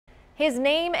His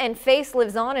name and face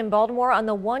lives on in Baltimore on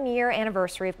the one-year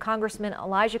anniversary of Congressman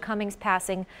Elijah Cummings'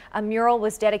 passing. A mural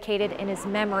was dedicated in his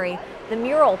memory. The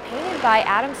mural, painted by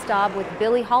Adam Staub with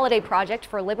Billie Holiday Project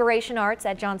for Liberation Arts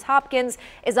at Johns Hopkins,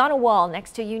 is on a wall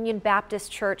next to Union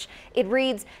Baptist Church. It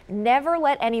reads, "Never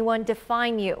let anyone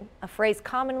define you," a phrase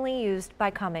commonly used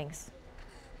by Cummings.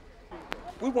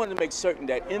 We want to make certain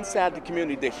that inside the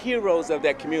community, the heroes of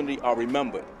that community are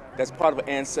remembered. That's part of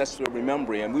ancestral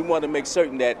remembering, and we want to make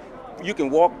certain that you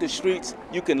can walk the streets,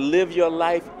 you can live your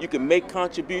life, you can make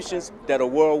contributions that are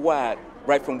worldwide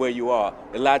right from where you are.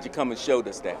 Elijah Cummings showed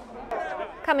us that.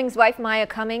 Cummings' wife, Maya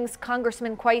Cummings,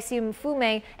 Congressman Kwesi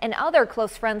Mfume, and other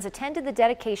close friends attended the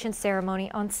dedication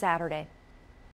ceremony on Saturday.